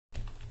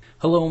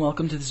Hello and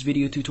welcome to this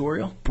video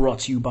tutorial brought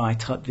to you by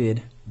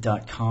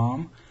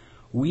tutvid.com.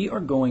 We are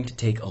going to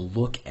take a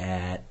look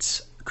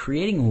at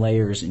creating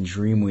layers in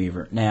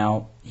Dreamweaver.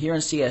 Now, here in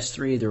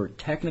CS3 there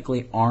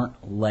technically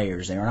aren't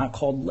layers. They are not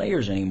called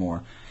layers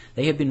anymore.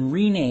 They have been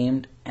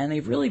renamed, and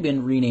they've really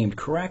been renamed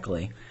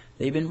correctly.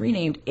 They've been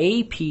renamed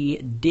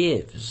AP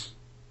divs.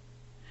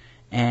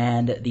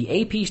 And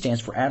the AP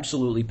stands for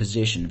absolutely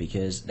positioned,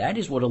 because that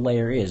is what a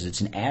layer is.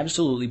 It's an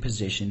absolutely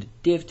positioned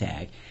div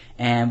tag.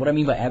 And what I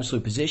mean by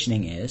absolute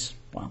positioning is,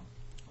 well,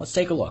 let's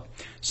take a look.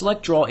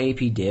 Select Draw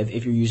AP Div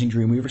if you're using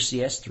Dreamweaver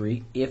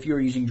CS3. If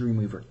you're using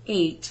Dreamweaver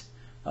 8,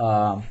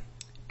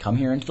 come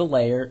here into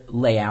the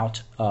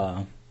layout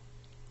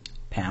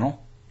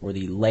panel, or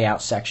the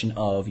layout section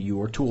of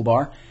your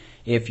toolbar.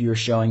 If you're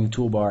showing the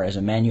toolbar as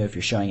a menu, if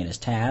you're showing it as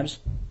tabs,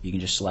 you can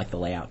just select the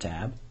layout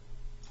tab.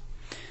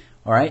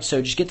 Alright,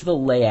 so just get to the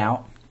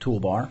layout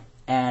toolbar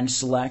and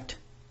select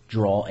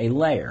Draw a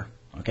Layer.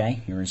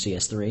 Okay, here in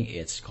CS3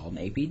 it's called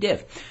an AP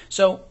div.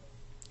 So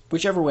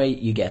whichever way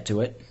you get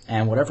to it,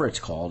 and whatever it's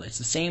called, it's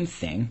the same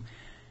thing.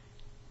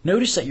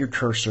 Notice that your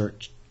cursor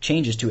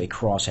changes to a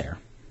crosshair.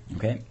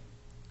 Okay,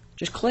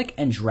 just click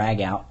and drag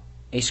out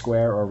a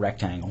square or a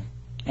rectangle.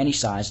 Any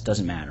size,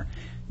 doesn't matter.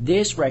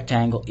 This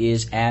rectangle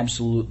is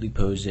absolutely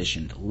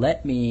positioned.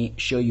 Let me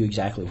show you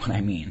exactly what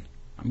I mean.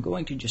 I'm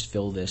going to just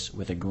fill this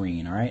with a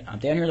green. Alright, I'm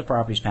down here in the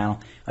properties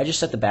panel. I just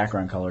set the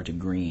background color to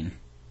green.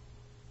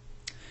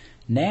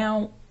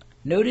 Now,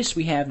 notice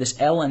we have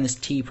this L and this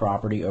T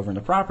property over in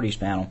the properties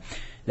panel.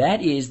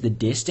 That is the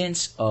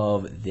distance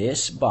of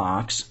this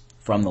box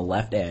from the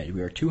left edge.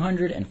 We are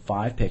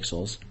 205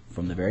 pixels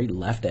from the very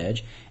left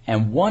edge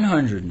and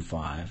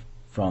 105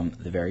 from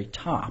the very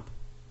top.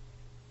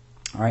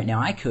 Alright, now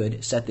I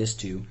could set this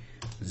to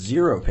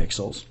 0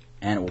 pixels,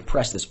 and it will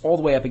press this all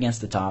the way up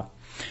against the top.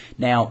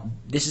 Now,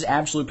 this is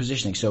absolute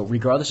positioning, so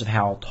regardless of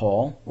how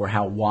tall or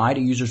how wide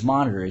a user's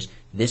monitor is,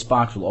 this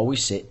box will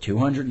always sit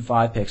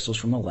 205 pixels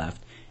from the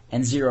left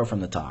and 0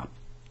 from the top.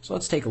 So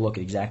let's take a look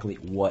at exactly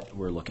what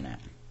we're looking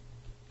at.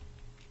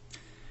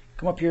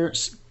 Come up here,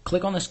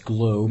 click on this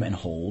globe and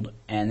hold,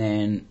 and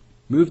then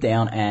move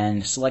down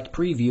and select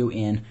Preview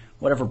in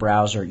whatever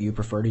browser you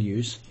prefer to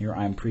use. Here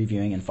I'm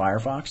previewing in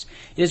Firefox.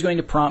 It is going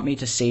to prompt me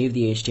to save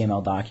the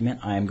HTML document.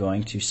 I am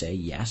going to say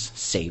yes,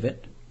 save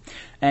it.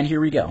 And here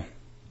we go.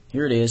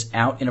 Here it is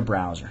out in a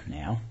browser.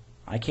 Now,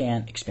 I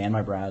can expand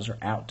my browser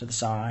out to the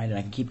side, and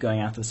I can keep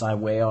going out to the side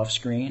way off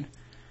screen,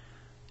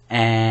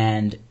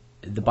 and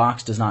the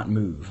box does not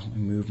move. Let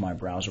me move my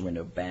browser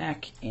window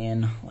back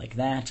in like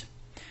that,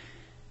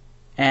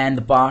 and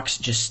the box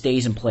just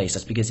stays in place.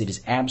 That's because it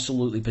is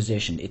absolutely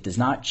positioned. It does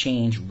not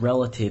change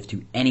relative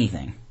to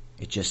anything.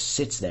 It just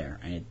sits there,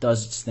 and it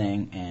does its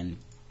thing, and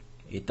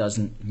it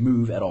doesn't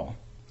move at all.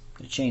 I'm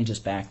going to change this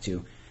back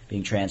to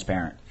being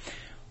transparent.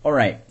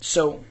 Alright,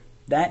 so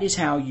that is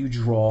how you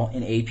draw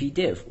an AP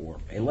div, or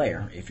a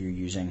layer, if you're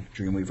using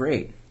Dreamweaver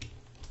 8.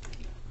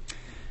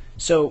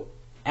 So,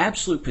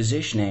 absolute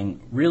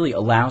positioning really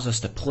allows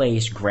us to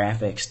place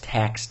graphics,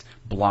 text,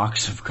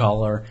 blocks of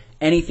color,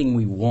 anything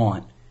we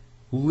want,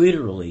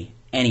 literally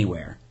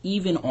anywhere,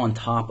 even on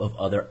top of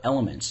other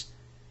elements.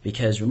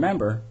 Because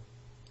remember,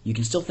 you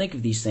can still think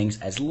of these things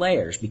as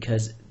layers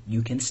because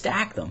you can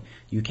stack them.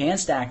 You can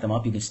stack them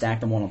up, you can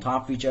stack them one on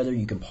top of each other,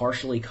 you can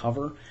partially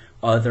cover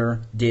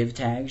other div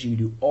tags. You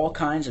can do all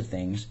kinds of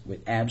things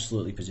with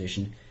absolutely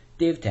positioned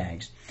div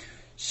tags.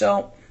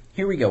 So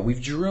here we go. We've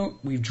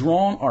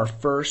drawn our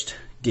first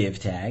div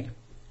tag,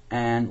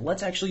 and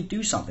let's actually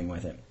do something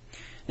with it.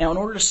 Now, in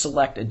order to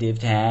select a div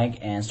tag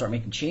and start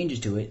making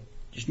changes to it,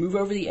 just move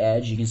over the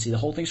edge. You can see the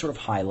whole thing sort of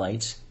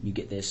highlights. You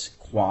get this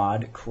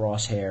quad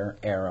crosshair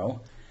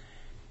arrow,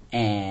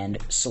 and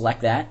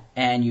select that,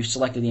 and you've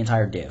selected the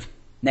entire div.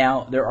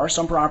 Now, there are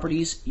some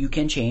properties you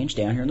can change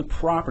down here in the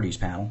properties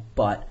panel,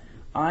 but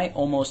I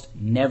almost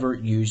never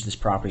use this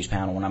properties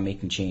panel when I'm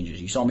making changes.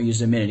 You saw me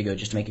use it a minute ago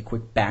just to make a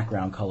quick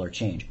background color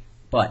change.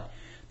 But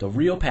the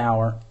real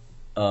power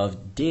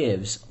of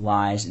divs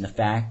lies in the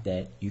fact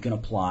that you can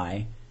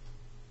apply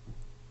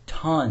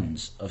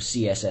tons of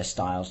CSS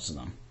styles to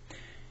them.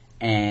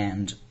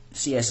 And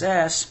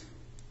CSS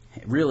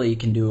really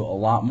can do a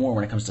lot more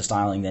when it comes to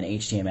styling than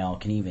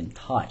HTML can even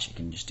touch. It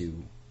can just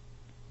do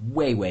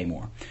way, way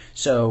more.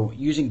 So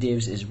using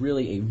divs is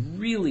really a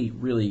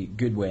really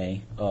good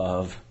way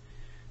of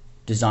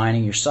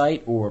designing your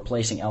site or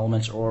placing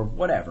elements or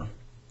whatever.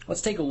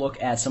 Let's take a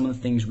look at some of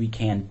the things we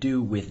can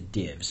do with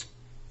divs.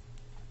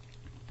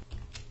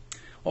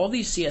 All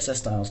these CSS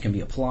styles can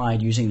be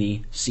applied using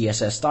the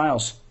CSS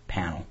styles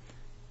panel.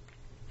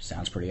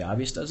 Sounds pretty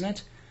obvious, doesn't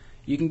it?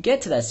 You can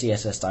get to that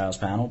CSS styles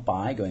panel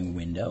by going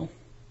Window,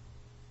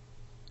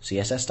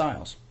 CSS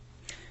styles.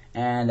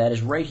 And that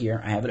is right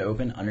here. I have it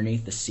open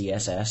underneath the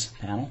CSS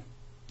panel.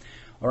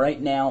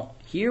 Alright, now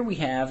here we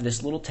have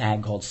this little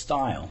tag called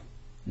style.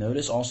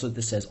 Notice also that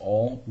this says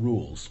all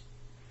rules.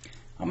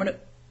 I'm going to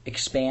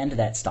expand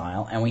that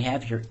style, and we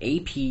have here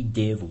AP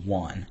div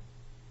 1.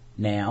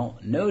 Now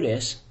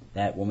notice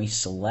that when we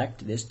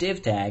select this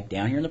div tag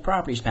down here in the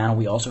properties panel,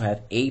 we also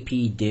have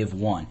AP div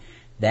 1.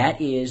 That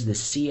is the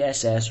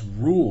CSS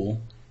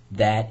rule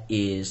that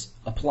is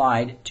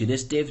applied to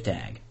this div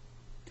tag.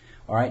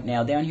 Alright,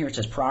 now down here it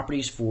says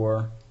properties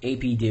for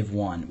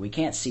APDiv1. We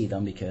can't see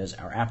them because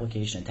our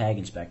application and tag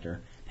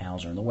inspector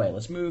panels are in the way.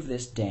 Let's move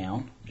this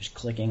down. I'm just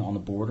clicking on the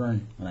border,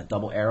 and when that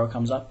double arrow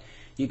comes up,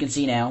 you can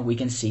see now we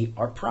can see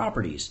our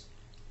properties.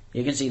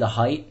 You can see the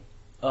height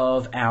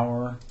of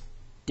our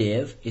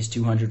div is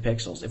 200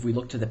 pixels. If we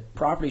look to the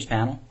properties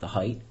panel, the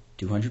height,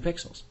 200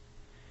 pixels.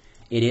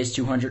 It is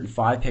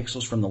 205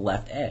 pixels from the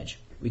left edge.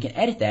 We can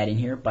edit that in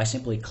here by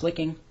simply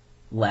clicking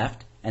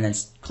left and then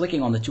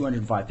clicking on the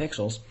 205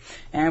 pixels,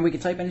 and we can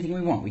type anything we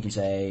want. We can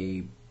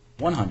say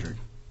 100.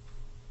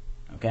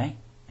 Okay?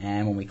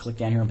 And when we click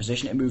down here and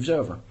position, it moves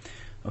over.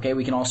 Okay,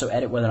 we can also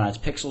edit whether or not it's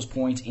pixels,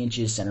 points,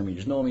 inches,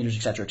 centimeters, millimeters,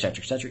 etc.,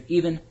 etc., etc.,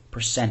 even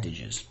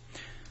percentages.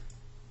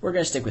 We're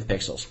going to stick with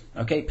pixels.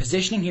 Okay,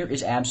 positioning here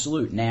is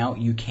absolute. Now,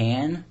 you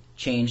can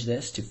change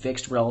this to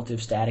fixed,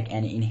 relative, static,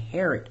 and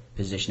inherit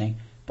positioning,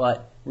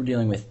 but we're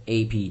dealing with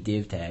AP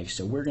div tags,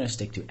 so we're going to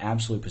stick to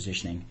absolute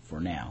positioning for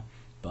now.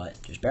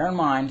 But just bear in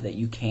mind that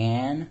you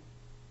can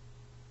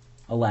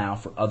allow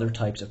for other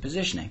types of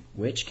positioning,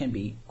 which can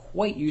be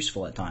quite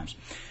useful at times.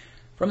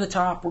 From the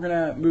top, we're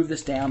going to move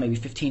this down maybe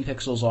 15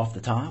 pixels off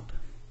the top,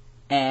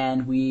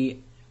 and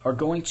we are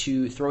going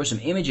to throw some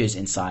images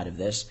inside of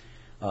this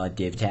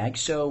div tag.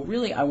 So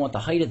really, I want the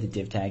height of the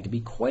div tag to be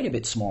quite a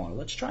bit smaller.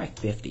 Let's try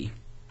 50,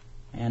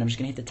 and I'm just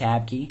going to hit the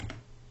tab key,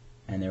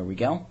 and there we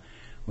go.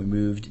 We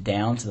moved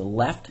down to the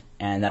left,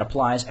 and that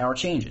applies our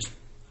changes.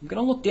 I'm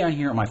going to look down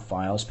here at my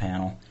Files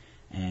panel,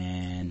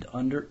 and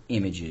under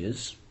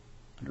Images,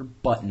 under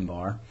Button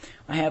Bar,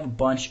 I have a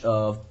bunch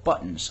of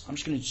buttons. I'm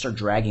just going to start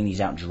dragging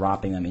these out and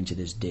dropping them into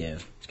this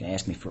div. It's going to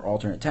ask me for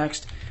alternate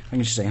text. I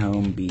can just say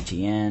Home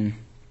BTN,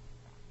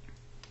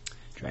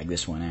 drag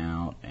this one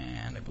out,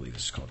 and I believe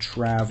this is called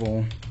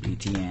Travel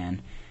BTN,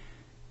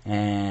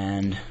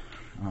 and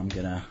I'm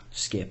going to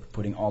skip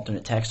putting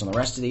alternate text on the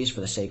rest of these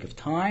for the sake of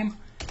time.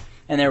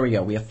 And there we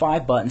go. We have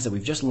 5 buttons that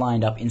we've just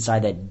lined up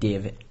inside that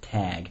div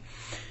tag.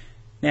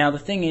 Now the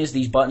thing is,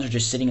 these buttons are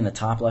just sitting in the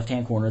top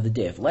left-hand corner of the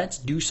div. Let's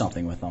do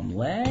something with them.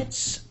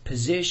 Let's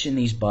position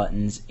these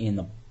buttons in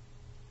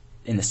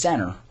the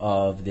center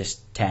of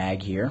this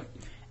tag here,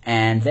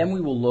 and then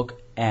we will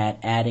look at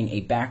adding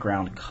a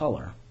background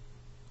color.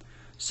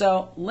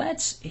 So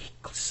let's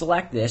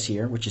select this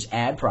here, which is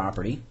Add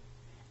Property,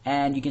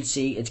 and you can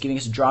see it's giving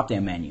us a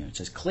drop-down menu. It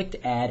says click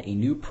to add a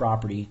new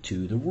property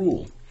to the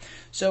rule.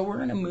 So we're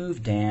going to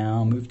move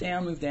down, move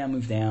down, move down,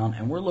 move down,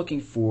 and we're looking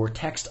for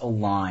text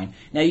align.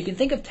 Now you can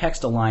think of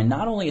text align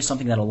not only as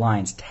something that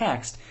aligns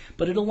text,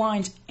 but it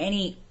aligns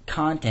any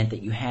content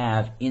that you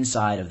have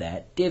inside of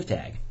that div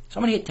tag. So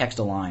I'm going to hit text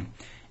align,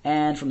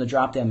 and from the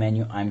drop-down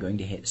menu, I'm going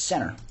to hit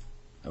center.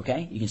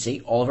 Okay, you can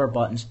see all of our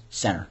buttons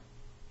center.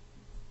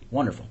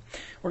 Wonderful.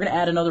 We're going to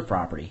add another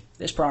property.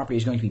 This property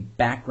is going to be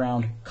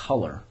background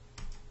color.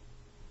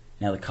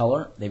 Now the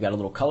color, they've got a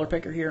little color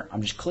picker here.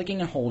 I'm just clicking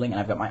and holding, and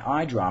I've got my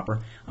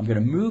eyedropper. I'm going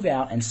to move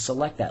out and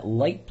select that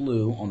light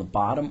blue on the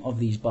bottom of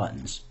these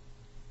buttons.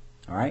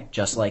 Alright,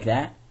 just like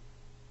that.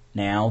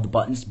 Now the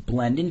buttons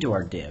blend into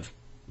our div.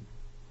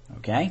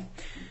 Okay?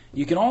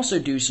 You can also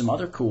do some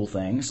other cool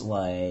things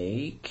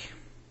like,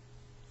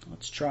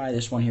 let's try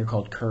this one here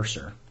called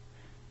cursor.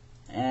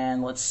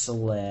 And let's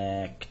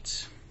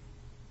select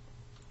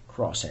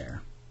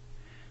crosshair.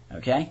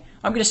 Okay?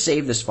 I'm going to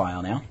save this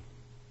file now.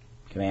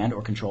 Command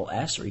or Control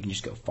S, or you can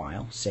just go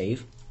File,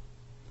 Save.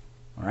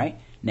 Alright,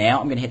 now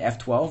I'm going to hit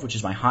F12, which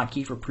is my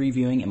hotkey for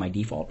previewing in my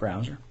default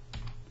browser.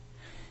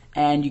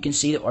 And you can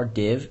see that our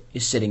div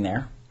is sitting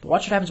there. But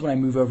watch what happens when I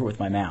move over with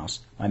my mouse.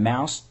 My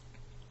mouse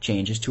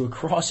changes to a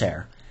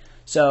crosshair.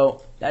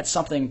 So that's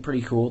something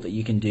pretty cool that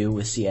you can do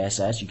with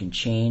CSS. You can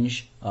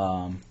change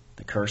the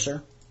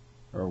cursor,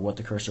 or what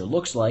the cursor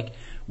looks like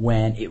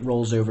when it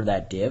rolls over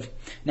that div.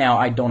 Now,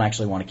 I don't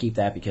actually want to keep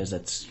that because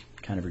that's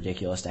kind of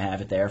ridiculous to have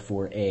it there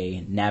for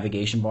a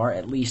navigation bar.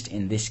 At least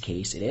in this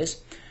case it is.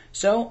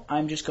 So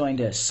I'm just going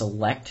to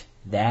select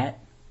that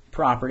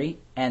property,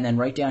 and then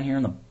right down here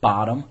in the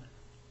bottom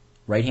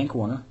right hand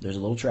corner there's a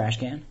little trash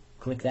can.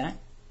 Click that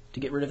to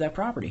get rid of that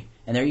property,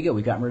 and there you go,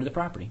 we've gotten rid of the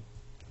property.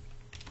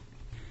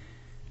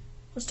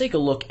 Let's take a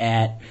look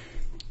at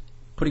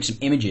putting some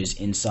images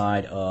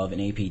inside of an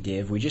AP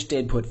div. We just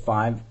did put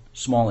 5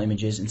 small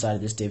images inside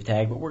of this div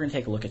tag, but we're going to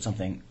take a look at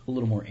something a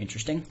little more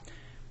interesting.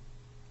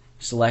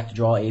 Select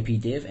Draw AP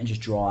Div and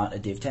just draw out a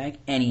div tag,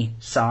 any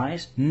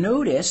size.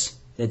 Notice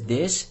that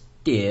this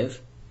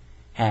div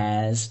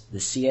has the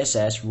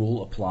CSS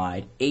rule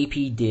applied,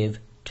 AP Div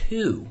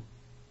 2.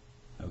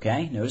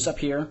 Okay, notice up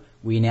here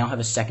we now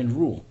have a second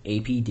rule,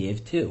 AP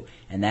Div 2,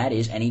 and that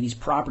is any of these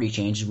property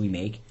changes we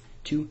make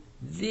to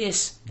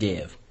this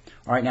div.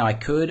 Alright, now I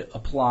could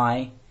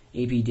apply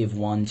AP Div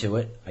 1 to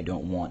it. I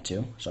don't want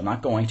to, so I'm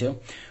not going to.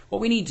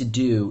 What we need to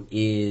do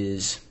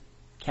is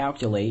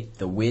calculate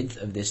the width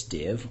of this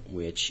div,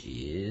 which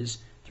is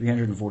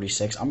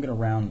 346. I'm going to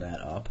round that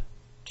up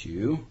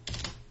to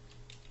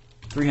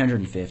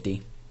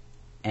 350.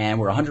 and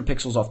we're 100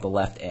 pixels off the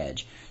left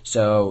edge.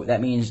 So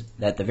that means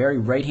that the very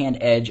right-hand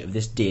edge of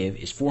this div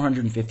is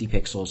 450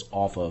 pixels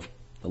off of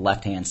the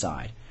left-hand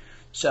side.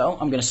 So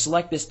I'm going to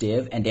select this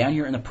div, and down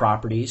here in the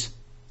properties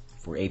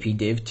for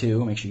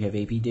APDiv2, make sure you have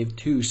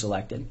APDiv2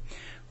 selected,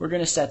 we're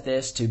going to set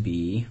this to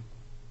be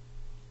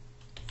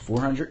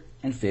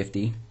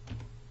 450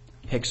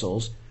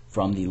 pixels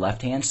from the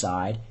left-hand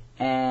side,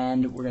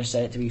 and we're going to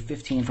set it to be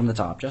 15 from the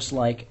top, just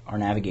like our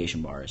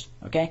navigation bar is.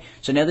 Okay?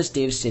 So now this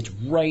div sits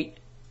right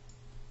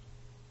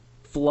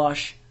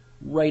flush,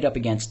 right up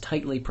against,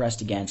 tightly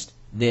pressed against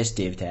this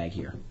div tag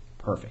here.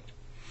 Perfect.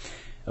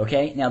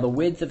 Okay, now the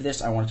width of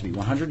this, I want it to be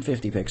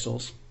 150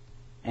 pixels,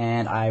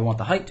 and I want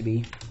the height to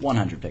be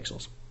 100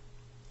 pixels.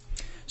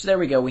 So there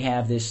we go, we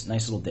have this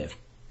nice little div.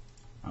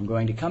 I'm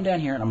going to come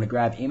down here and I'm going to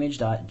grab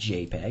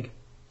image.jpg,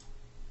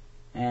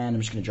 and I'm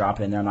just going to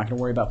drop it in there. I'm not going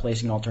to worry about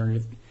placing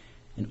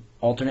an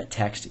alternate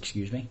text,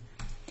 excuse me.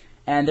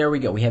 And there we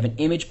go, we have an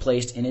image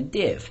placed in a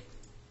div.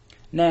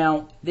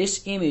 Now,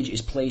 this image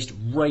is placed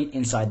right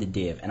inside the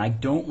div, and I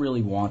don't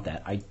really want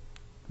that. I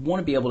want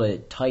to be able to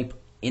type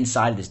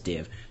inside of this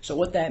div. So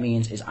what that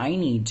means is I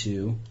need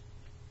to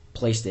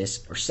place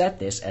this or set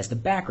this as the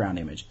background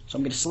image. So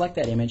I'm going to select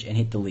that image and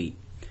hit delete.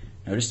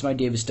 Notice my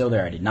div is still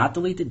there. I did not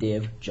delete the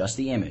div, just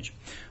the image.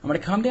 I'm going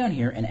to come down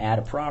here and add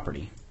a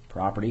property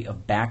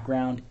of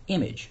background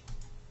image.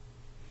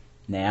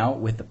 Now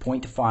with the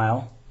point to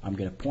file, I'm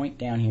going to point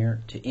down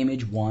here to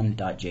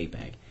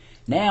image1.jpg.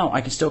 Now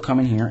I can still come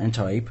in here and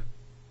type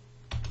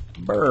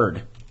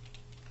bird,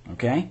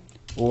 okay?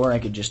 Or I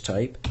could just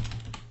type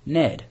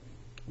Ned,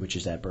 which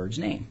is that bird's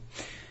name.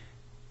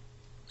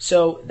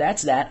 So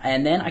that's that,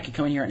 and then I could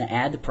come in here and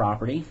add the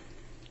property.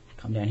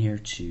 Come down here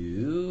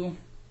to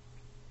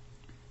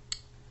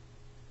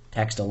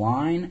text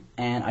align,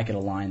 and I could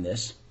align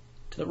this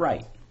to the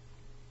right.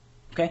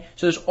 Okay,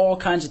 so there's all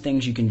kinds of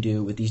things you can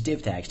do with these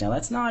div tags. Now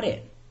that's not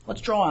it.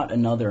 Let's draw out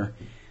another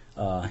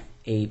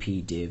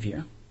AP div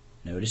here.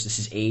 Notice this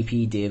is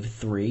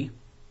APDiv3.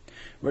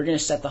 We're going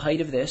to set the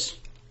height of this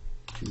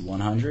to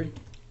 100.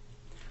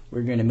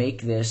 We're going to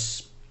make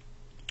this,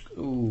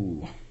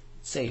 let's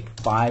say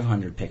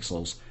 500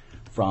 pixels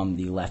from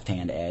the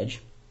left-hand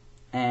edge.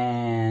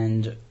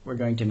 And we're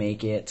going to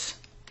make it,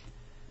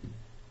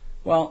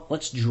 well,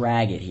 let's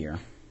drag it here.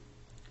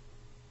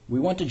 We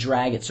want to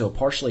drag it so it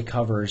partially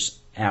covers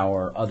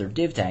our other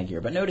div tag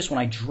here. But notice when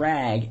I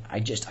drag, I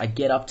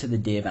get up to the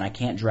div and I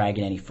can't drag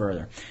it any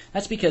further.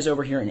 That's because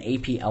over here in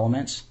AP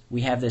Elements,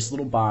 we have this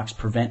little box,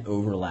 Prevent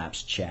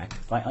Overlaps check.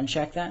 If I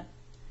uncheck that,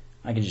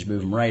 I can just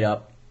move them right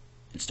up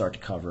and start to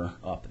cover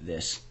up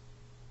this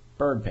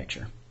bird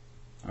picture.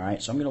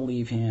 Alright, so I'm going to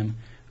leave him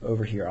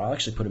over here. I'll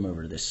actually put him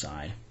over to this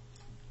side,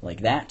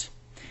 like that.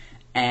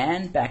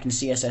 And back in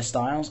CSS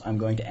styles, I'm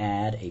going to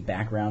add a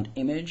background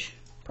image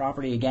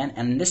property again,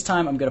 and this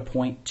time I'm going to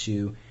point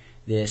to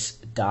this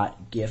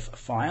 .gif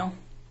file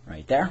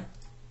right there,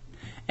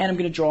 and I'm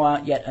going to draw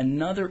out yet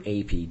another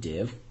AP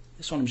div.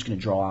 This one I'm just going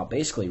to draw out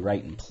basically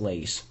right in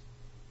place.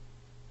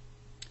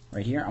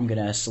 Right here I'm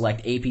going to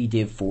select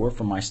APDiv4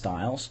 from my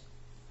styles,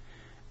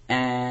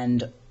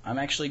 and I'm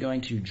actually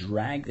going to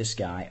drag this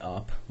guy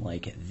up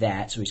like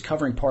that so he's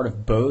covering part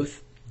of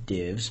both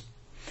divs.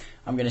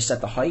 I'm going to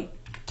set the height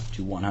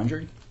to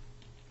 100.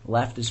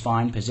 Left is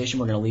fine. Position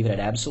we're going to leave it at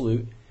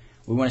absolute.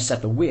 We want to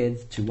set the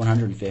width to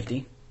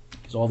 150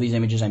 because all these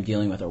images I'm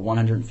dealing with are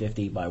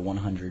 150 by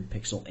 100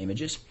 pixel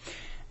images.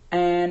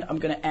 And I'm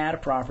going to add a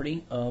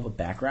property of a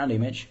background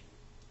image,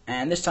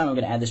 and this time I'm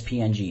going to add this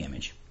PNG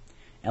image.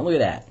 And look at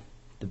that.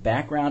 The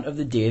background of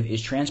the div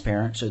is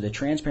transparent, so the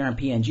transparent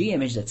PNG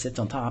image that sits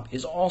on top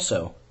is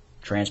also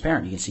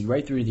transparent. You can see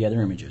right through the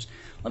other images.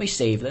 Let me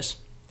save this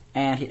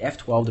and hit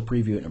F12 to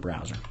preview it in a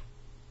browser.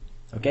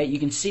 Okay, you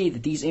can see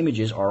that these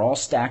images are all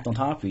stacked on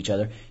top of each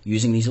other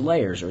using these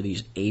layers or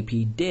these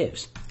AP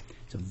divs.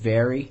 It's a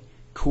very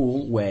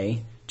cool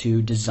way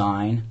to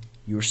design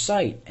your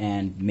site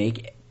and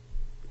make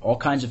all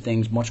kinds of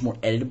things much more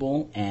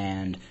editable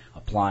and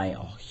apply a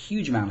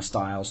huge amount of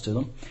styles to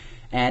them.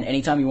 And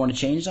anytime you want to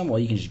change them, well,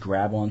 you can just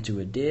grab onto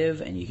a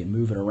div and you can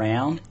move it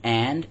around.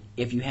 And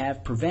if you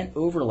have prevent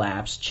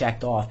overlaps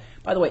checked off,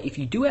 by the way, if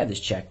you do have this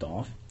checked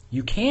off,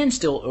 you can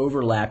still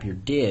overlap your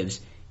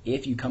divs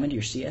if you come into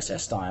your CSS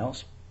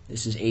styles.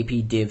 This is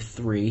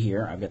APDiv3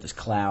 here. I've got this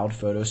cloud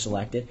photo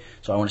selected,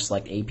 so I want to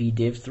select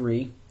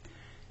APDiv3.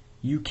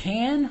 You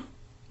can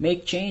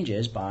make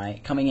changes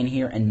by coming in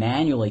here and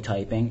manually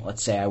typing.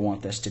 Let's say I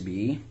want this to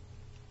be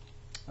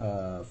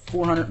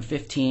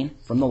 415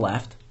 from the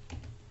left.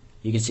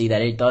 You can see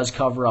that it does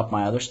cover up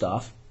my other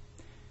stuff,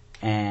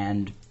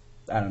 and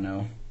I don't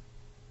know,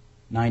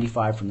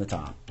 95 from the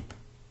top.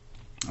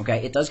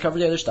 Okay, it does cover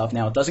the other stuff.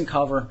 Now it doesn't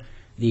cover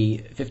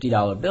the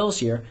 $50 bills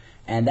here,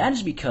 and that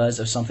is because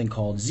of something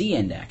called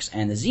z-index.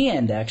 And the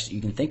z-index,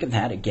 you can think of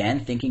that, again,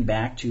 thinking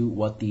back to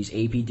what these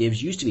AP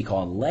divs used to be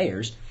called,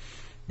 layers.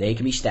 They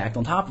can be stacked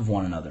on top of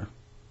one another.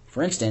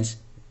 For instance,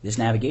 this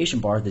navigation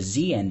bar, the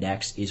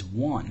z-index is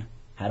 1.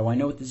 How do I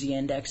know what the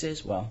z-index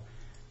is? Well,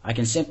 I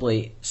can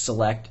simply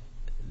select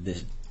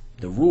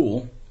the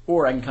rule,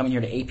 Or I can come in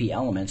here to AP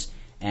Elements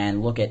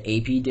and look at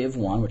AP Div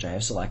 1, which I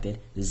have selected.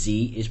 The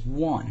Z is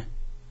 1.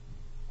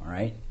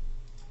 Alright?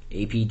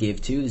 AP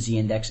Div 2, the Z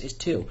index is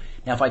 2.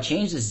 Now if I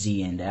change the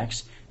Z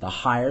index, the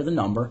higher the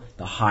number,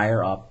 the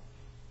higher up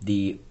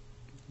the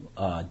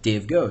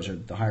div goes, or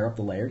the higher up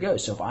the layer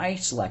goes. So if I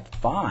select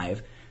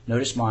 5,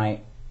 notice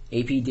my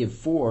AP Div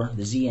 4,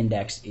 the Z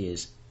index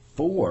is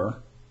 4,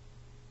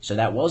 so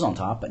that was on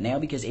top, but now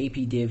because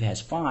AP Div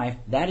has 5,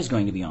 that is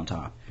going to be on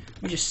top.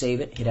 Let me just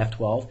save it, hit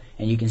F12,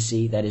 and you can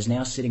see that is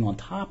now sitting on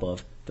top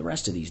of the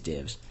rest of these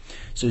divs.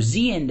 So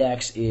Z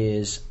index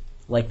is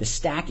like the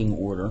stacking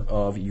order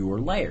of your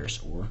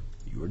layers, or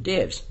your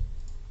divs.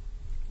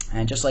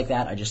 And just like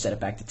that, I just set it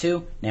back to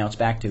 2. Now it's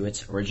back to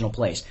its original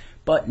place.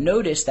 But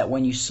notice that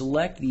when you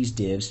select these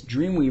divs,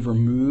 Dreamweaver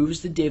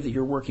moves the div that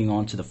you're working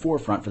on to the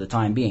forefront for the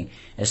time being.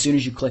 As soon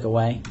as you click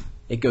away,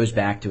 it goes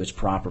back to its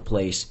proper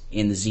place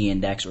in the Z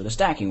index or the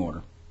stacking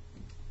order.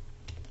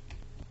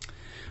 I'm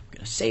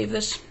going to save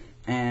this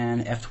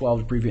and F12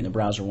 to preview it in the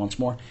browser once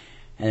more.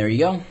 And there you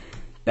go,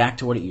 back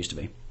to what it used to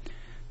be.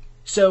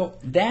 So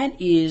that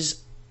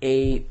is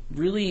a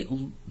really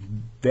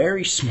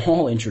very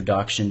small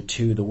introduction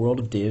to the world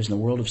of divs and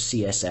the world of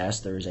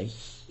CSS. There's a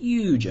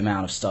huge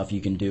amount of stuff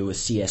you can do with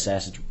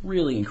CSS. It's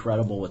really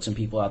incredible what some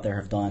people out there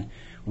have done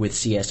with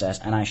CSS,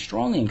 and I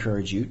strongly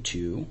encourage you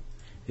to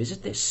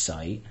visit this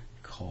site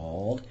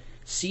called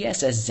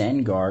CSS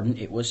Zen Garden.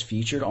 It was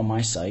featured on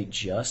my site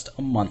just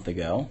a month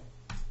ago,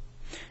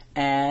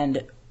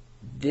 and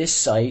this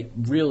site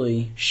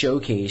really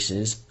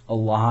showcases a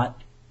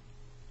lot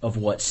of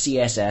what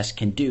CSS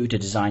can do to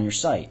design your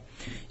site.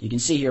 You can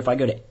see here, if I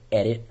go to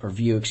edit, or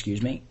view,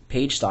 excuse me,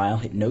 page style,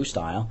 hit no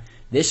style,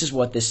 this is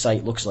what this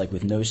site looks like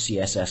with no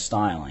CSS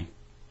styling.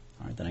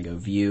 Alright, then I go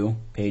view,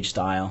 page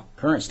style,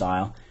 current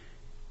style.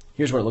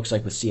 Here's what it looks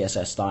like with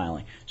CSS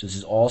styling. So this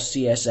is all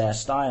CSS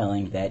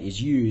styling that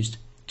is used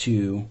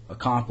to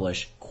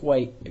accomplish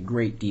quite a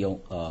great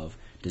deal of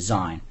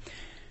design.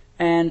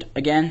 And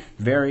again,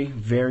 very,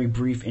 very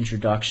brief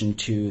introduction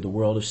to the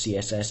world of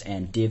CSS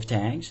and div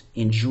tags.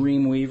 In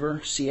Dreamweaver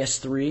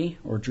CS3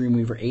 or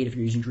Dreamweaver 8, if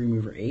you're using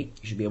Dreamweaver 8,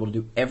 you should be able to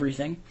do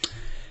everything.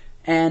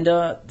 And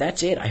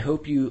that's it. I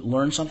hope you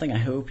learned something. I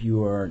hope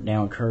you are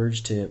now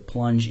encouraged to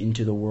plunge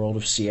into the world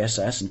of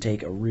CSS and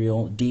take a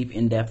real deep,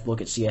 in-depth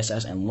look at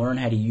CSS and learn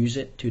how to use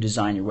it to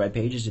design your web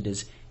pages. It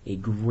is a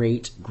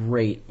great,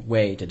 great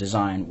way to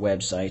design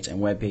websites and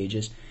web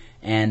pages.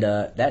 And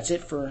that's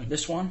it for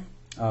this one.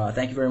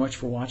 Thank you very much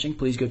for watching.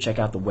 Please go check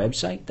out the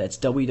website. That's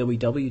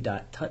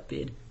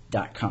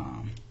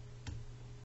www.tutvid.com.